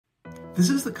This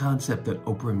is the concept that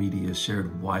Oprah Media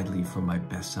shared widely from my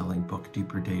best-selling book,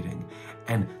 Deeper Dating.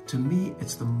 And to me,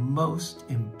 it's the most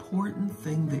important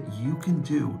thing that you can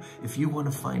do if you want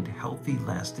to find healthy,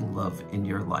 lasting love in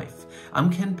your life.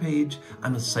 I'm Ken Page.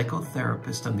 I'm a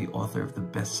psychotherapist. I'm the author of the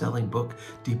best-selling book,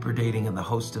 Deeper Dating, and the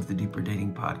host of the Deeper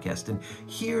Dating podcast. And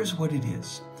here's what it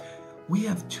is. We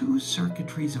have two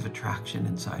circuitries of attraction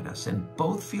inside us, and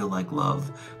both feel like love,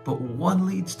 but one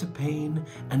leads to pain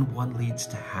and one leads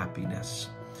to happiness.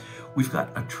 We've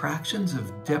got attractions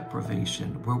of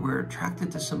deprivation, where we're attracted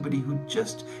to somebody who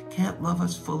just can't love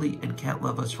us fully and can't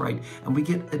love us right, and we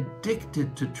get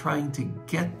addicted to trying to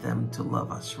get them to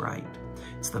love us right.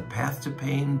 It's the path to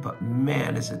pain, but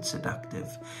man, is it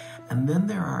seductive. And then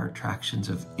there are attractions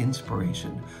of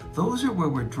inspiration. Those are where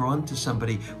we're drawn to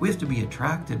somebody. We have to be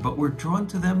attracted, but we're drawn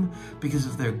to them because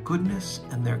of their goodness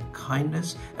and their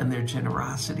kindness and their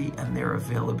generosity and their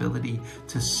availability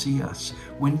to see us.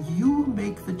 When you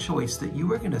make the choice that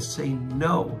you are going to say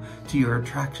no to your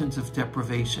attractions of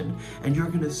deprivation and you're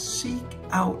going to seek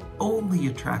out only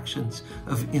attractions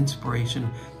of inspiration,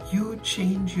 you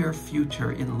change your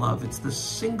future in love. It's the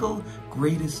single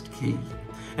greatest key.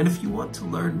 And if you want to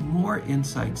learn more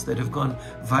insights that have gone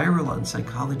viral on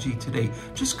Psychology Today,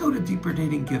 just go to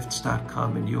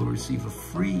deeperdatinggifts.com and you'll receive a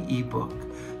free ebook.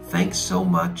 Thanks so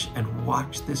much, and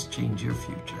watch this change your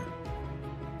future.